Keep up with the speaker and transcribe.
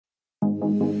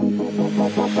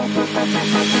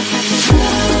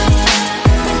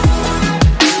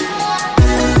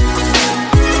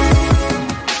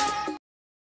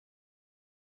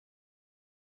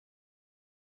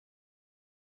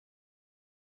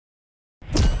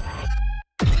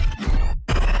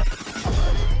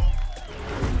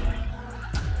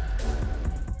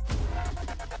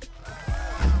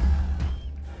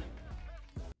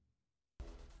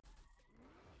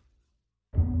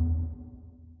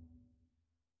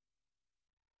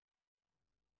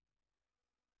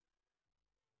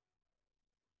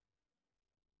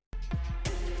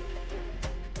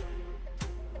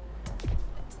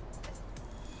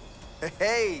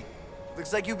Hey,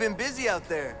 looks like you've been busy out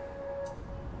there.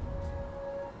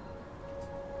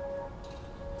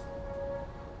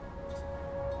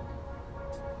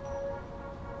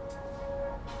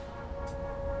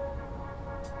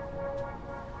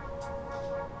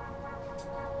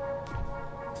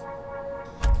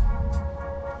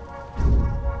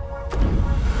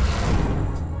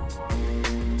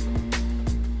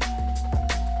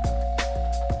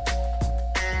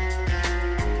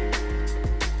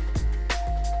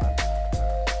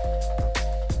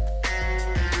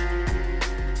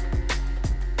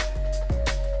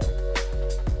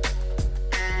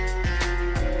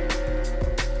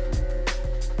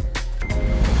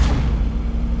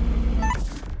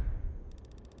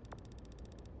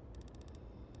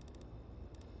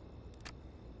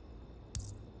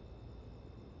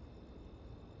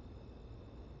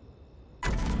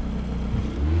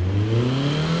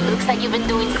 Looks like you've been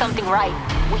doing something right.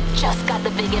 We just got the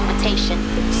big invitation.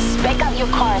 Spec out your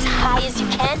car as high as you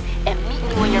can and meet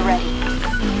me when you're ready.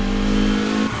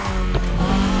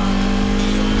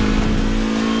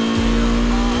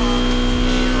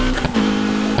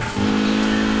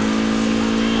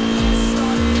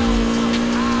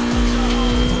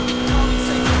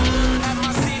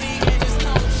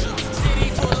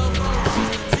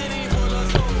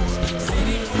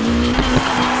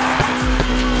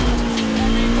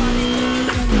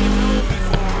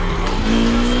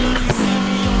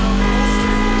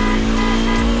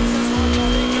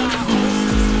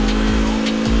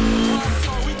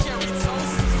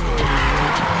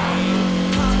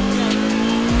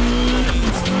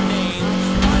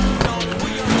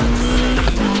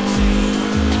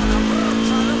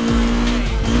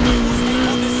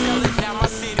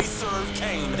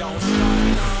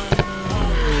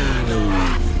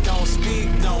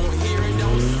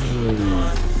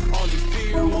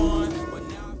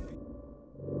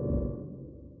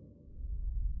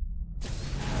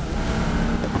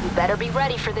 Better be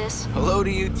ready for this. Hello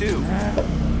to you too.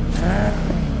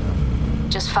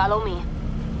 Just follow me.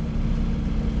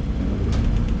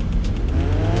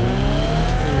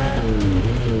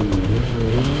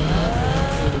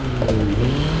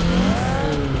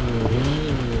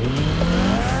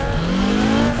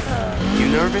 You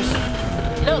nervous?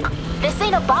 Look, this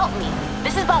ain't about me.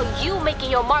 This is about you making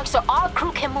your mark so our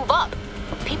crew can move up.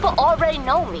 People already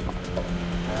know me.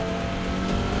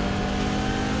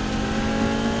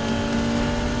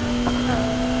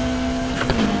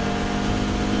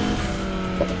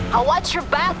 I'll watch your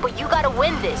back, but you gotta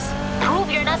win this. Prove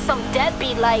you're not some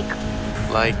deadbeat like...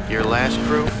 Like your last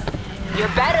crew? You're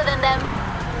better than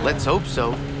them. Let's hope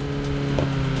so.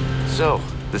 So,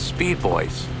 the Speed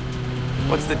Boys.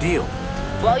 What's the deal?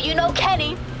 Well, you know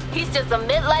Kenny. He's just a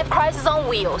midlife crisis on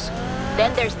wheels.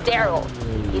 Then there's Daryl.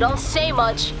 He don't say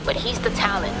much, but he's the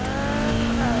talent.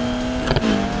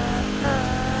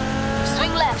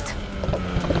 Swing left.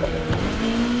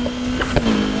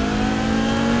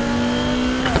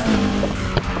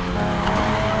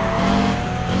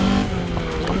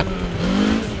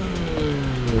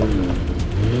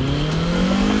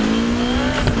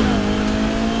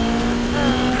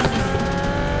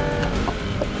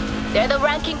 They're the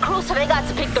ranking crew, so they got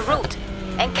to pick the route.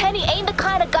 And Kenny ain't the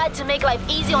kind of guy to make life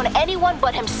easy on anyone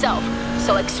but himself,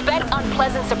 so expect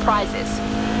unpleasant surprises.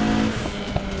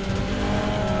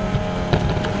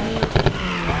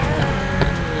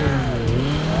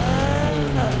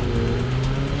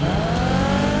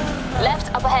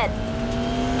 Left up ahead.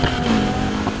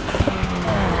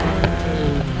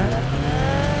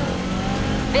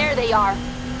 There they are.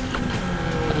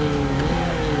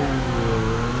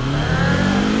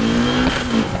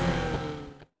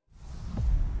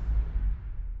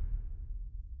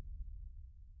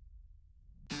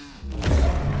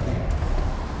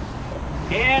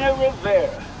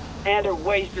 And her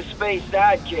waste-to-space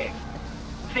sidekick.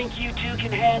 Think you two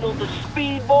can handle the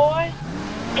Speed Boys?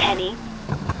 Kenny.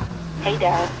 Hey,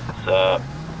 Daryl. What's up?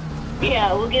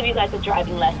 Yeah, we'll give you guys a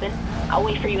driving lesson. I'll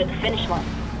wait for you at the finish line.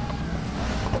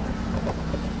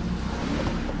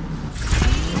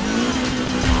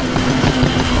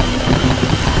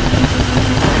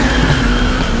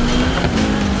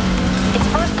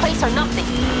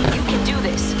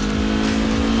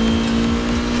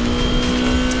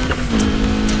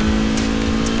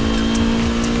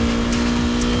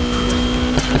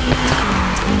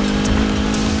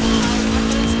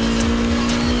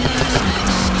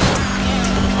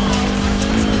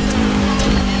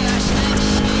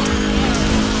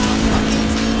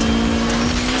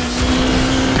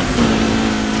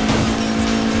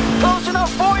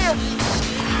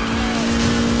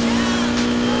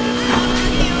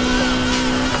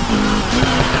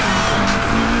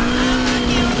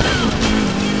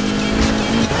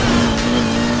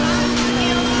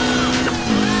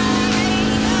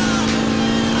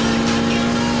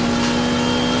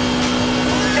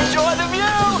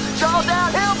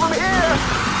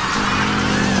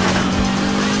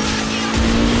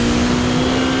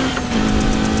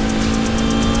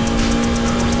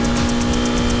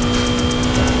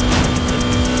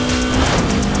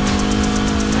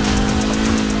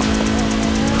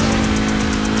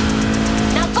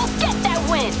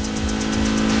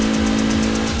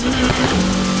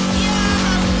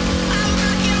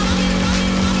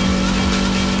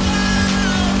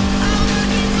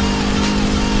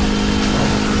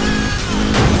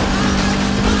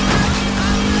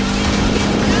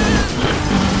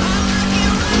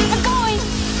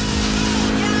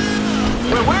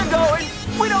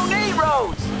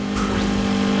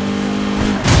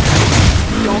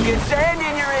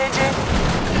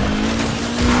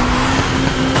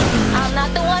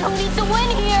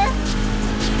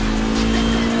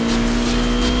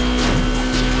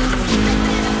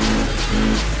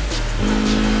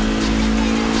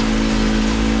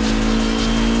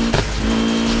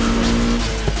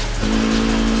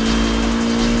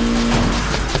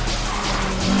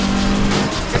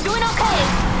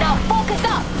 us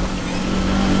up.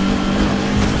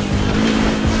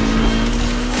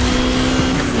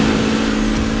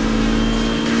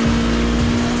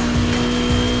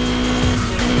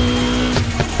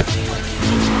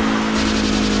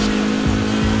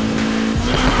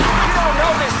 You don't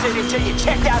know this city until you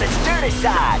checked out its dirty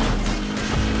side.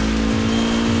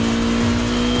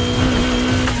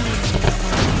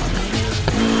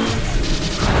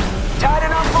 Tight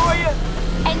enough for you?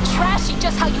 And trashy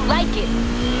just how you like it.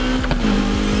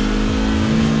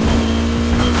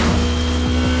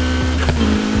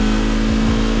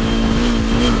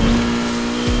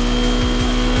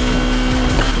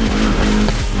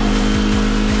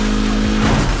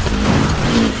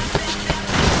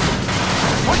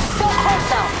 We're so close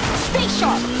now. Stay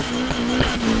sharp.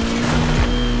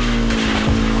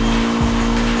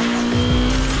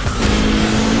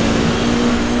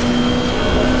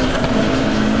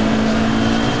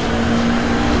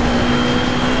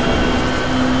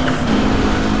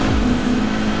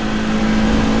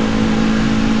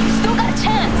 Still got a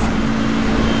chance.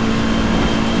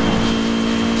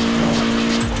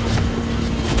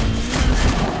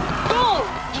 Boom!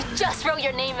 You just wrote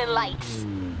your name in lights.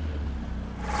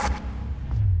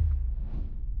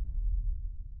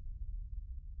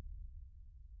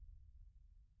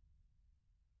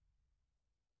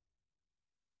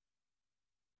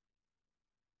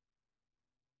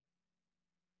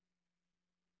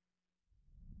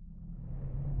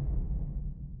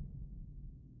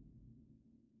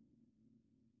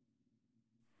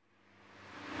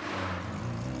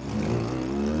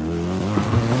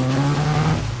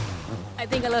 I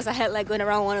think I lost a headlight going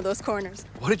around one of those corners.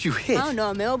 What did you hit? I don't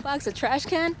know, a mailbox, a trash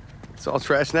can? It's all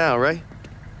trash now, right?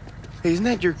 Hey, isn't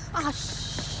that your... Ah,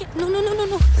 shit. No.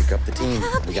 Pick up the team.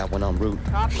 We got one en route.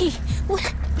 Hey,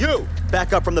 what? You!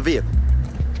 Back up from the vehicle.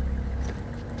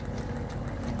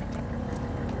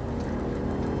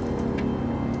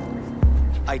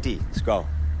 ID, let's go.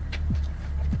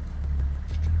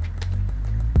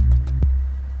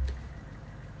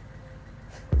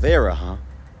 Vera, huh?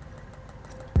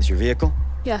 Is your vehicle?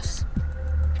 Yes.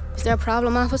 Is there a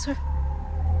problem, officer?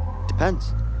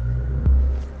 Depends.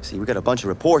 See, we got a bunch of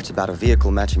reports about a vehicle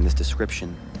matching this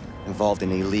description involved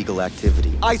in illegal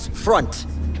activity. Ice front!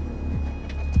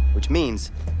 Which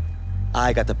means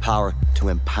I got the power to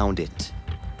impound it.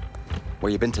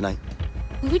 Where you been tonight?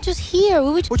 We were just here. We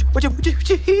were just... What you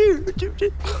here?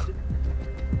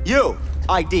 You!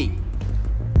 ID!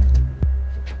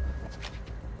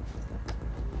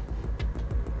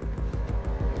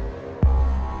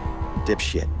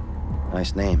 Dipshit.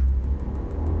 Nice name.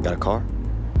 Got a car?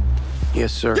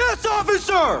 Yes, sir. Yes,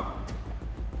 officer!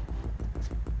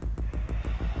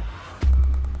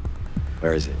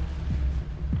 Where is it?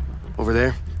 Over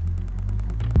there?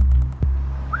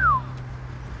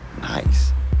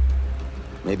 Nice.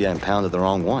 Maybe I impounded the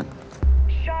wrong one.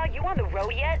 Shaw, you on the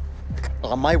road yet?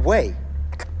 On my way.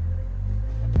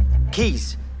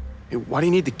 Keys. Hey, why do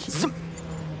you need the key?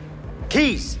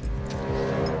 Keys!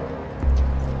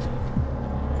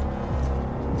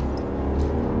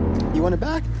 You want it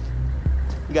back?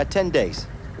 You got 10 days.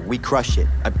 We crush it.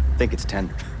 I think it's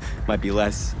 10. Might be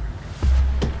less.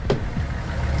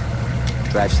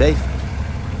 Drive safe.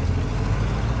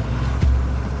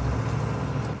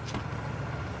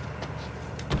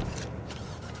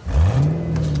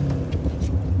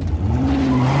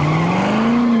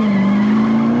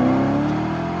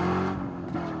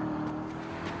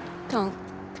 Don't.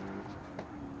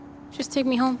 Just take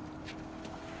me home.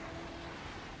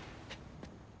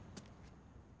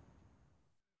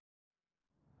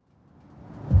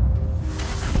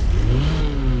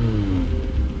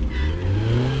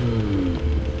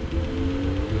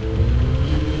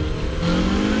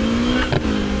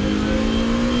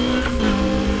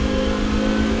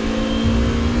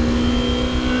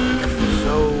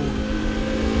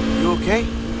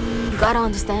 You gotta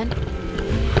understand,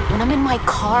 when I'm in my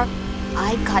car,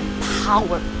 I got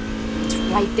power. It's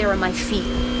right there at my feet.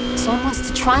 Someone wants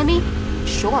to try me?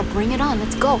 Sure, bring it on,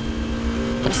 let's go.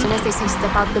 But as soon as they say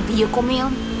step out the vehicle,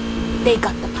 man, they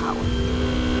got the power.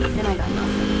 Then I got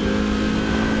nothing.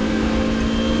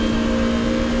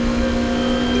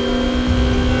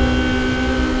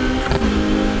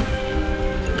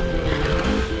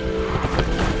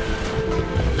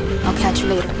 I'll catch you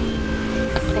later.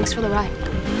 Thanks for the ride.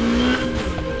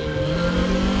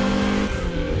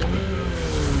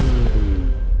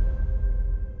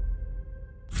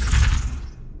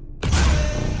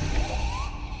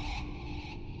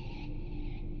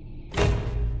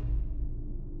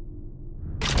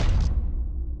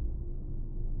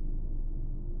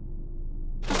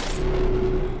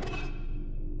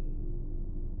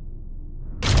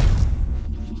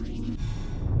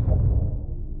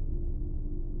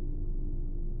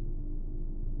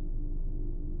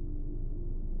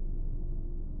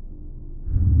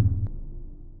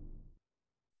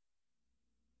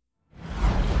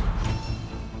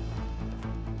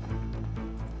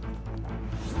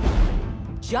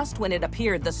 just when it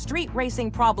appeared the street racing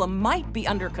problem might be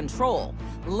under control,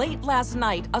 late last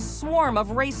night, a swarm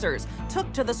of racers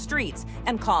took to the streets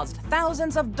and caused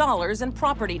thousands of dollars in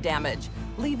property damage,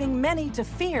 leaving many to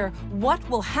fear what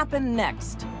will happen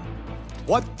next.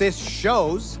 What this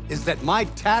shows is that my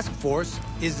task force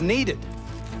is needed,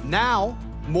 now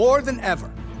more than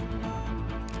ever.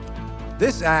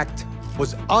 This act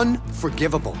was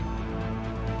unforgivable.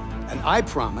 And I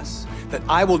promise that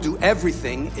I will do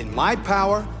everything in my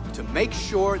power to make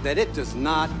sure that it does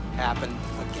not happen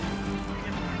again.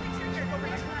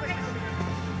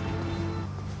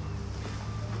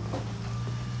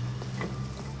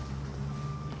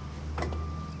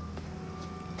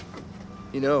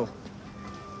 You know,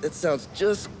 that sounds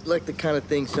just like the kind of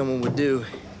thing someone would do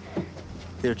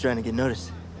if they were trying to get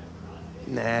noticed.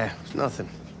 Nah, it's nothing.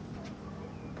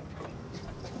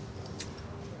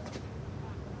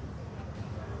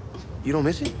 You don't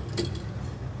miss it?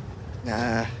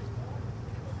 Nah.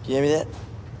 Can you hand me that?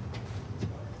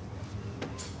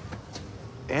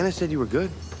 Anna said you were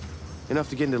good. Enough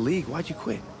to get in the league. Why'd you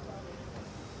quit?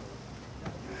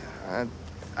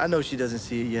 I know she doesn't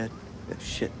see it yet.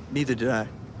 Shit, neither did I.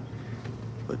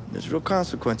 But there's real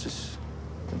consequences.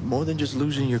 More than just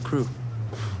losing your crew.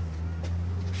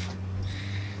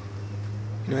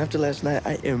 You know, after last night,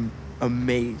 I am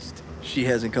amazed she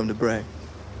hasn't come to brag.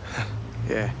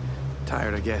 Yeah,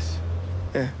 tired, I guess.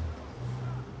 Yeah.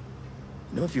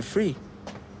 You know, if you're free,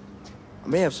 I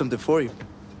may have something for you.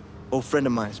 Old friend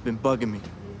of mine has been bugging me.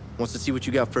 Wants to see what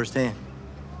you got firsthand.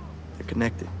 They're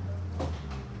connected.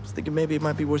 Just thinking maybe it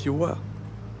might be worth your while.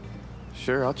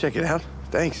 Sure, I'll check it out.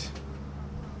 Thanks.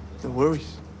 No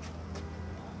worries.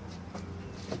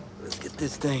 Let's get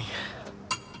this thing.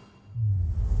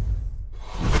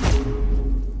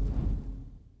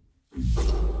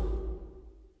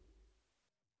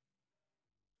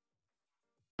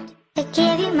 I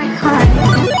gave you my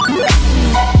heart.